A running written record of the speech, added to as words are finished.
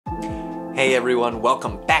Hey everyone,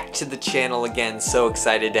 welcome back to the channel again. So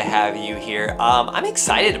excited to have you here. I'm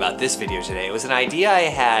excited about this video today. It was an idea I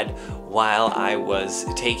had while I was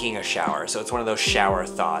taking a shower. So it's one of those shower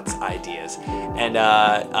thoughts ideas. And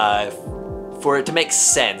for it to make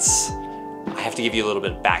sense, I have to give you a little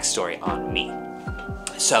bit of backstory on me.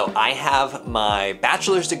 So I have my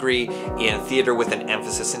bachelor's degree in theater with an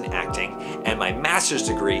emphasis in acting and my master's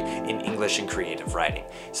degree in English and creative writing.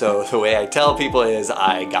 So the way I tell people is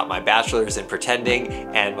I got my bachelor's in pretending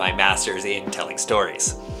and my master's in telling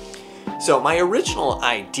stories. So my original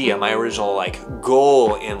idea, my original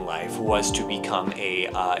goal in life was to become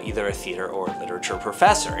either a theater or literature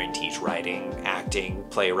professor and teach writing, acting,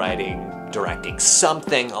 playwriting, directing,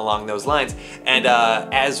 something along those lines. And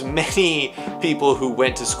as many people who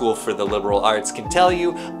went to school for the liberal arts can tell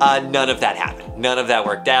you, none of that happened. None of that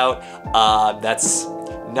worked out. That's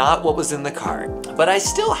not what was in the card. But I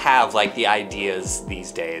still have the ideas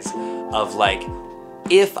these days of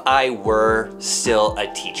if I were still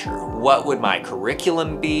a teacher, what would my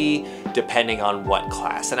curriculum be depending on what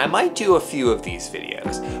class? And I might do a few of these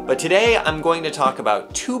videos, but today I'm going to talk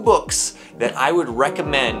about 2 books that I would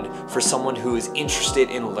recommend for someone who is interested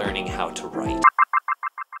in learning how to write.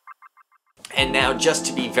 And now, just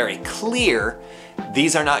to be very clear,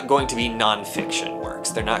 these are not going to be nonfiction works.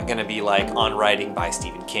 They're not going to be like On Writing by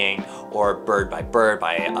Stephen King or Bird by Bird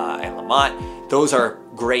by Anne Lamott. Those are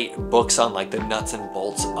great books on the nuts and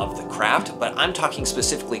bolts of the craft, but I'm talking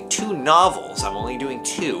specifically 2 novels. I'm only doing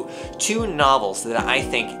 2 novels that I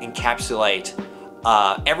think encapsulate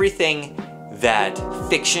everything that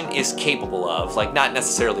fiction is capable of, not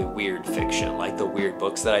necessarily weird fiction, like the weird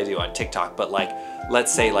books that I do on TikTok, but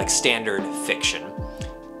let's say standard fiction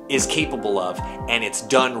is capable of, and it's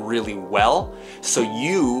done really well. So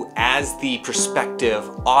you, as the prospective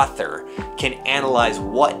author, can analyze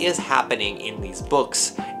what is happening in these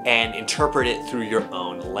books and interpret it through your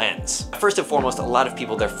own lens. First and foremost, a lot of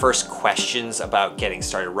people, their first questions about getting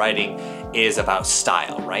started writing is about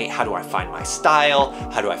style, right? How do I find my style?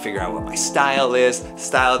 How do I figure out what my style is?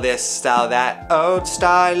 Style this, style that, oh,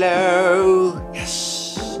 stylo,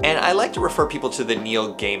 yes. And I like to refer people to the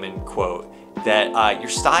Neil Gaiman quote that your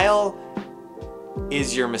style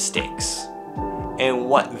is your mistakes. And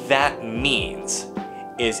what that means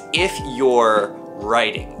is if your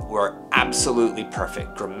writing were absolutely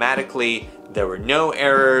perfect, grammatically, there were no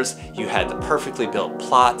errors, you had the perfectly built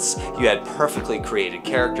plots, you had perfectly created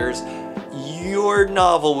characters, your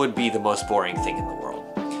novel would be the most boring thing in the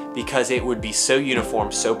world. Because it would be so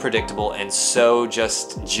uniform, so predictable, and so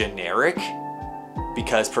just generic,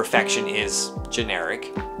 because perfection is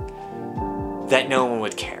generic, that no one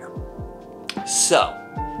would care. So,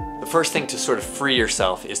 the first thing to sort of free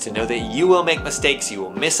yourself is to know that you will make mistakes, you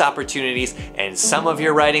will miss opportunities, and some of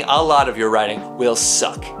your writing, a lot of your writing, will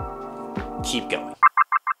suck. Keep going.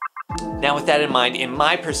 Now, with that in mind, in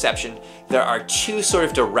my perception, there are 2 sort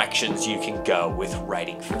of directions you can go with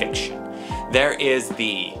writing fiction. There is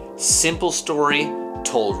the simple story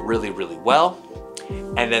told really, really well,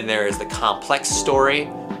 and then there is the complex story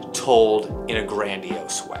told in a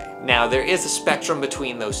grandiose way. Now, there is a spectrum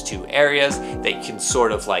between those 2 areas that you can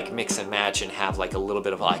sort of mix and match and have a little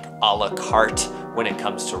bit of a la carte when it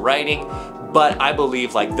comes to writing. But I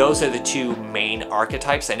believe those are the 2 main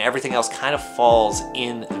archetypes, and everything else kind of falls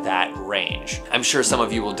in that range. I'm sure some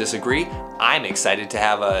of you will disagree. I'm excited to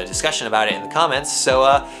have a discussion about it in the comments,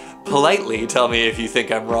 so politely tell me if you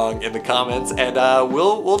think I'm wrong in the comments, and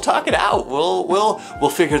we'll talk it out. We'll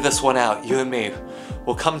figure this one out, you and me.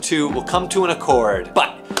 We'll come to an accord.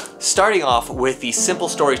 But starting off with the simple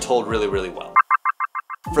story told really, really well.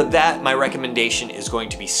 For that, my recommendation is going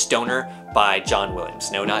to be Stoner by John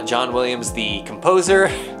Williams. No, not John Williams, the composer.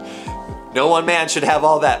 No one man should have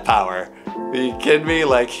all that power. Are you kidding me?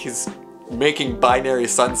 He's making Binary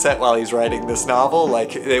Sunset while he's writing this novel.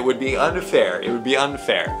 It would be unfair. It would be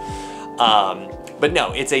unfair. But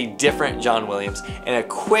no, it's a different John Williams, and a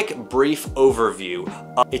quick brief overview.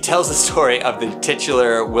 It tells the story of the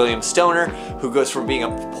titular William Stoner, who goes from being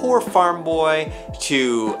a poor farm boy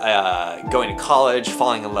to going to college,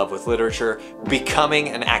 falling in love with literature, becoming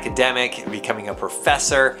an academic, becoming a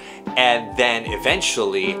professor, and then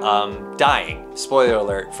eventually dying. Spoiler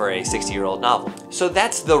alert for a 60-year-old novel. So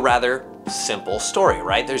that's the rather simple story,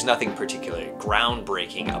 right? There's nothing particularly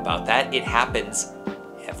groundbreaking about that. It happens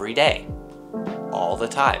every day. All the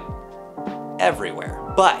time,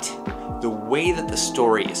 everywhere. But the way that the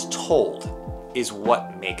story is told is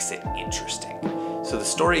what makes it interesting. So the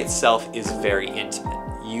story itself is very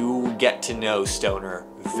intimate. You get to know Stoner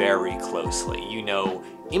very closely. You know,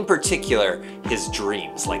 in particular, his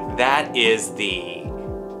dreams. That is the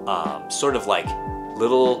sort of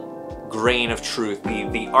little grain of truth,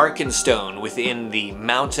 the Arkenstone within the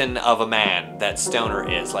mountain of a man that Stoner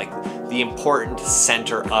is, like the important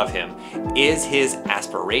center of him, is his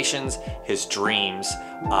aspirations, his dreams,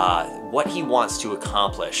 what he wants to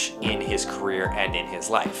accomplish in his career and in his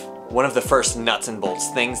life. One of the first nuts and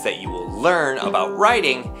bolts things that you will learn about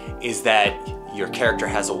writing is that your character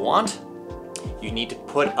has a want. You need to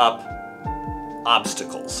put up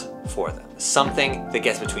obstacles for them. Something that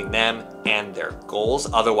gets between them and their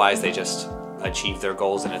goals. Otherwise, they just achieve their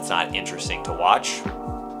goals and it's not interesting to watch.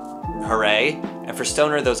 Hooray. And for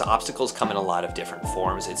Stoner, those obstacles come in a lot of different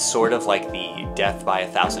forms. It's sort of like the death by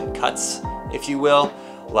 1,000 cuts, if you will.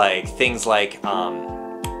 Like things like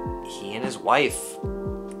he and his wife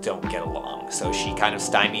don't get along, so she kind of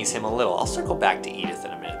stymies him a little. I'll circle back to Edith in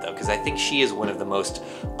a minute though, because I think she is one of the most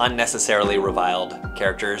unnecessarily reviled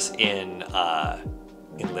characters in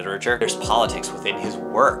literature. There's politics within his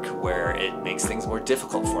work where it makes things more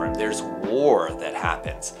difficult for him. There's war that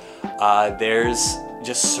happens. There's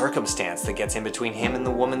just circumstance that gets in between him and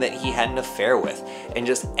the woman that he had an affair with. And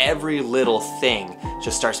just every little thing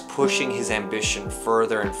just starts pushing his ambition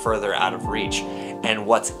further and further out of reach. And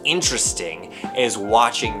what's interesting is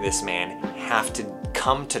watching this man have to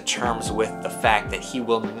come to terms with the fact that he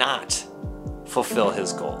will not fulfill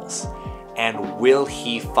his goals. And will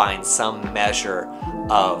he find some measure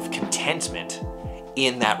of contentment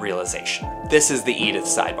in that realization? This is the Edith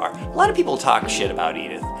sidebar. A lot of people talk shit about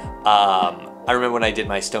Edith. I remember when I did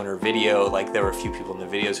my Stoner video, like there were a few people in the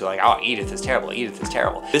videos who were like, oh, Edith is terrible, Edith is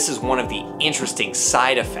terrible. This is one of the interesting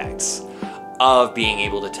side effects of being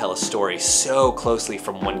able to tell a story so closely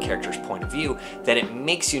from one character's point of view that it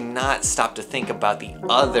makes you not stop to think about the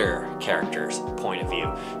other character's point of view.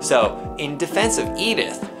 So in defense of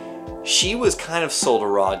Edith, she was kind of sold a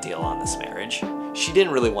raw deal on this marriage. She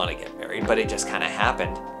didn't really want to get married, but it just kind of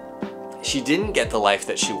happened. She didn't get the life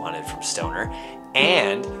that she wanted from Stoner,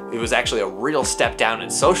 and it was actually a real step down in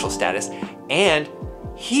social status, and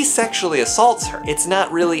he sexually assaults her. It's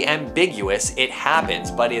not really ambiguous, it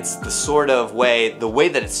happens, but it's the sort of way, the way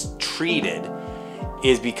that it's treated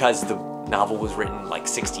is because the novel was written like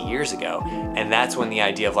 60 years ago, and that's when the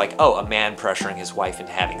idea of like, oh, a man pressuring his wife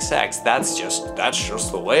into having sex, that's just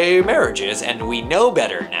the way marriage is, and we know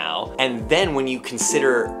better now. And then when you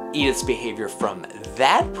consider Edith's behavior from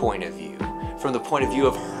that point of view, from the point of view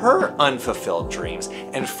of her unfulfilled dreams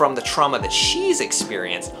and from the trauma that she's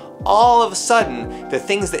experienced, all of a sudden, the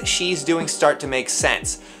things that she's doing start to make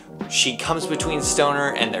sense. She comes between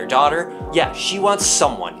Stoner and their daughter. Yeah, she wants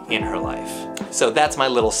someone in her life. So that's my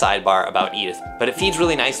little sidebar about Edith, but it feeds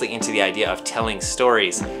really nicely into the idea of telling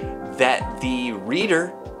stories that the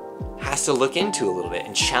reader has to look into a little bit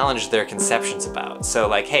and challenge their conceptions about. So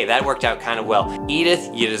like, hey, that worked out kind of well. Edith,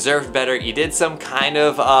 you deserved better. You did some kind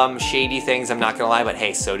of shady things, I'm not gonna lie, but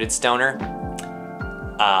hey, so did Stoner.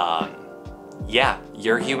 Yeah,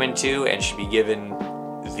 you're human too and should be given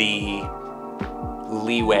the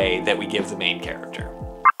leeway that we give the main character.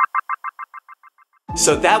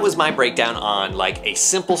 So that was my breakdown on like a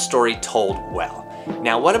simple story told well.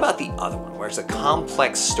 Now what about the other one, where it's a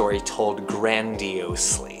complex story told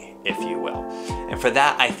grandiosely, if you will? And for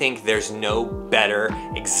that, I think there's no better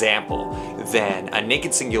example than A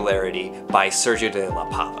Naked Singularity by Sergio de la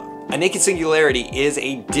Pava. A Naked Singularity is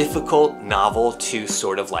a difficult novel to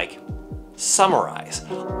sort of like summarize.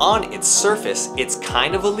 On its surface, it's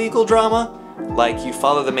kind of a legal drama. Like, you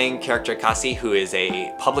follow the main character, Cassie, who is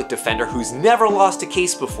a public defender who's never lost a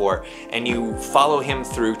case before, and you follow him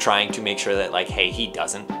through trying to make sure that, like, hey, he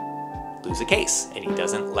doesn't lose a case, and he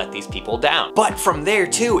doesn't let these people down. But from there,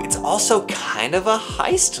 too, it's also kind of a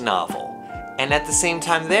heist novel. And at the same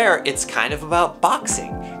time there, it's kind of about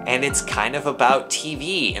boxing, and it's kind of about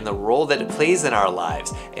TV and the role that it plays in our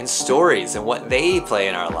lives, and stories and what they play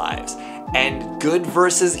in our lives, and good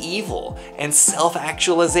versus evil, and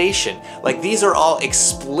self-actualization. Like, these are all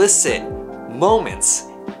explicit moments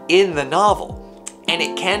in the novel, and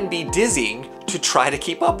it can be dizzying to try to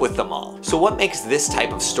keep up with them all. So what makes this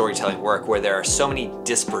type of storytelling work where there are so many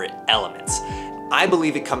disparate elements? I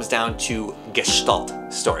believe it comes down to Gestalt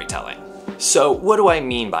storytelling. So what do I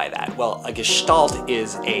mean by that? Well, a Gestalt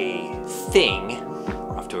is a thing,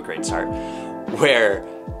 we're off to a great start, where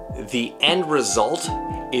the end result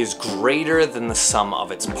is greater than the sum of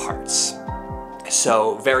its parts.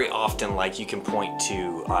 So very often, like, you can point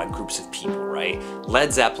to groups of people, right?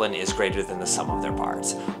 Led Zeppelin is greater than the sum of their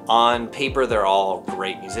parts. On paper, they're all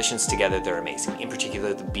great musicians together, they're amazing. In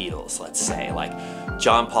particular, the Beatles, let's say. Like,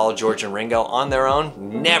 John, Paul, George, and Ringo on their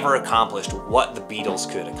own never accomplished what the Beatles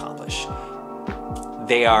could accomplish.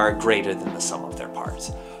 They are greater than the sum of their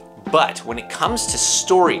parts. But when it comes to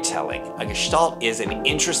storytelling, a gestalt is an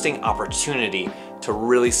interesting opportunity to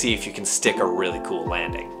really see if you can stick a really cool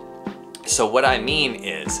landing. So what I mean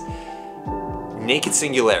is, Naked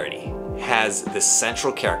Singularity has this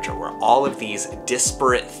central character where all of these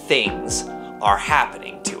disparate things are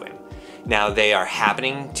happening to him. Now, they are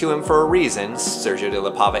happening to him for a reason. Sergio de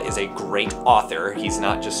la Pava is a great author. He's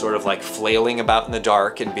not just sort of like flailing about in the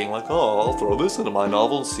dark and being like, oh, I'll throw this into my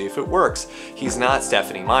novel and see if it works. He's not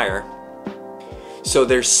Stephanie Meyer. So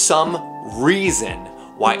there's some reason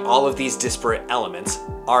why all of these disparate elements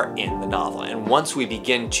are in the novel. And once we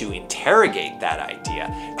begin to interrogate that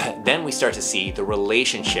idea, then we start to see the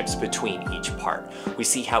relationships between each part. We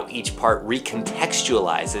see how each part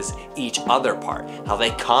recontextualizes each other part, how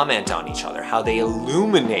they comment on each other, how they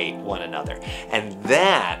illuminate one another. And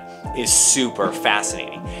that is super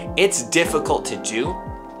fascinating. It's difficult to do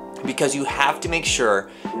because you have to make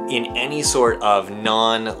sure in any sort of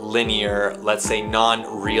non-linear, let's say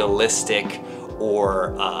non-realistic,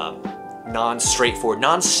 or non-straightforward,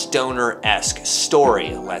 non-stoner-esque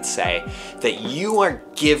story, let's say, that you are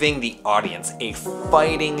giving the audience a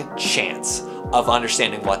fighting chance of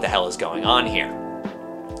understanding what the hell is going on here.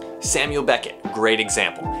 Samuel Beckett, great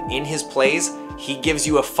example. In his plays, he gives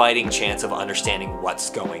you a fighting chance of understanding what's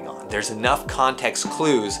going on. There's enough context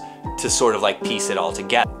clues to sort of like piece it all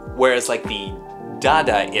together. Whereas like the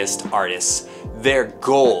Dadaist artists, their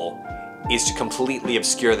goal is to completely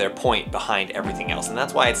obscure their point behind everything else. And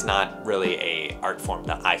that's why it's not really a art form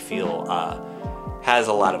that I feel has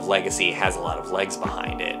a lot of legacy, has a lot of legs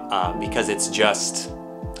behind it, because it's just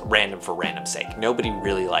random for random's sake. Nobody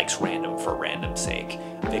really likes random for random's sake,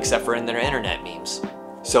 except for in their internet memes.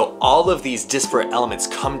 So all of these disparate elements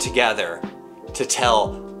come together to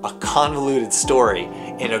tell a convoluted story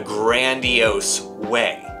in a grandiose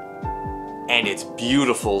way. And it's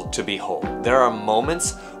beautiful to behold. There are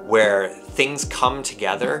moments where things come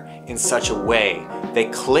together in such a way they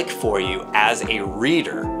click for you as a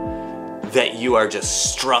reader that you are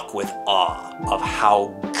just struck with awe of how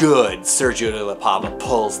good Sergio de la Pava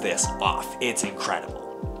pulls this off. It's incredible.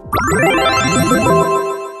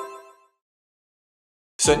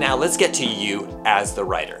 So now let's get to you as the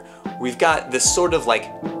writer. We've got this sort of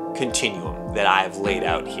like continuum that I've laid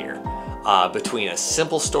out here between a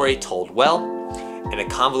simple story told well and a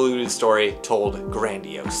convoluted story told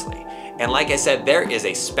grandiosely. And like I said, there is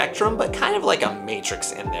a spectrum, but kind of like a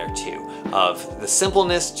matrix in there too, of the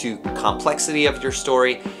simpleness to complexity of your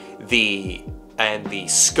story, and the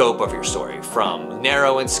scope of your story, from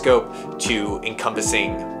narrow in scope to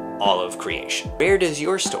encompassing all of creation. Where does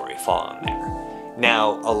your story fall in there?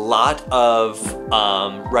 Now, a lot of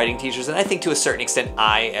writing teachers, and I think to a certain extent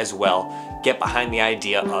I as well, get behind the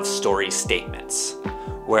idea of story statements,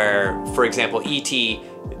 where, for example, E.T.,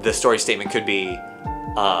 the story statement could be,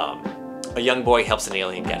 a young boy helps an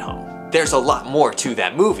alien get home. There's a lot more to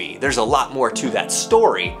that movie. There's a lot more to that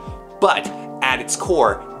story, but at its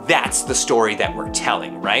core, that's the story that we're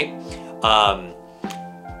telling, right?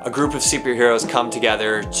 A group of superheroes come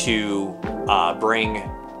together to bring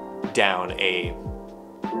down a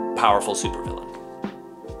powerful supervillain.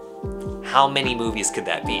 How many movies could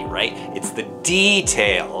that be, right? It's the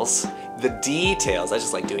details, I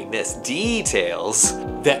just like doing this, details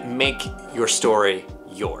that make your story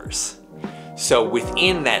yours. So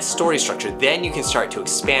within that story structure, then you can start to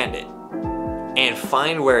expand it and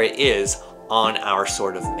find where it is on our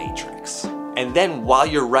sort of matrix. And then while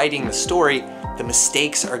you're writing the story, the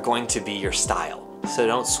mistakes are going to be your style. So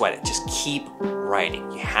don't sweat it, just keep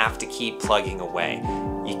writing. You have to keep plugging away.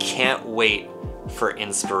 You can't wait for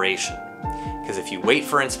inspiration, because if you wait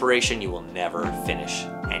for inspiration, you will never finish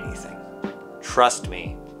anything. Trust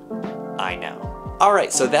me, I know. All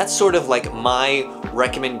right, so that's sort of like my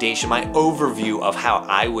recommendation, my overview of how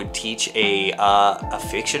I would teach a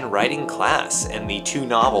fiction writing class and the 2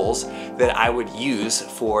 novels that I would use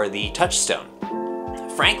for the Touchstone.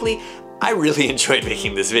 Frankly, I really enjoyed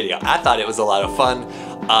making this video. I thought it was a lot of fun.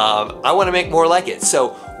 I want to make more like it. So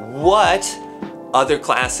what other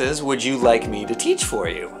classes would you like me to teach for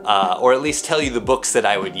you? Or at least tell you the books that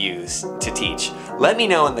I would use to teach? Let me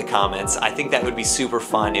know in the comments. I think that would be super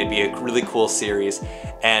fun. It'd be a really cool series,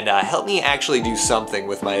 and help me actually do something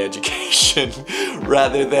with my education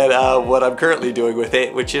rather than what I'm currently doing with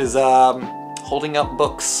it, which is holding up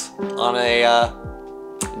books on a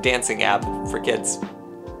dancing app for kids.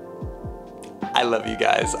 I love you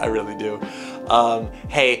guys, I really do.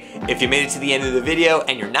 Hey, if you made it to the end of the video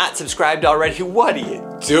and you're not subscribed already, what are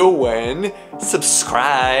you doing?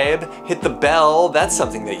 Subscribe, hit the bell, that's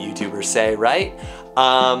something that YouTubers say, right?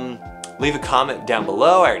 Leave a comment down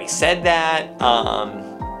below, I already said that.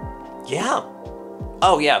 Yeah,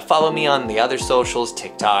 Oh yeah, follow me on the other socials,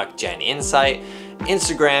 TikTok, Gen Insight,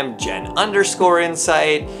 Instagram,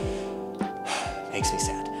 Gen_Insight. Makes me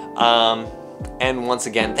sad. And once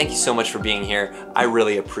again, thank you so much for being here. I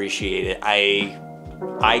really appreciate it.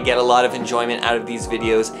 I get a lot of enjoyment out of these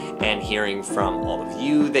videos, and hearing from all of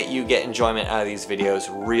you that you get enjoyment out of these videos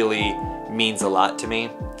really means a lot to me.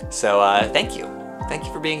 So thank you. Thank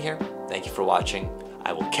you for being here. Thank you for watching.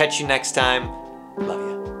 I will catch you next time. Love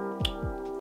you.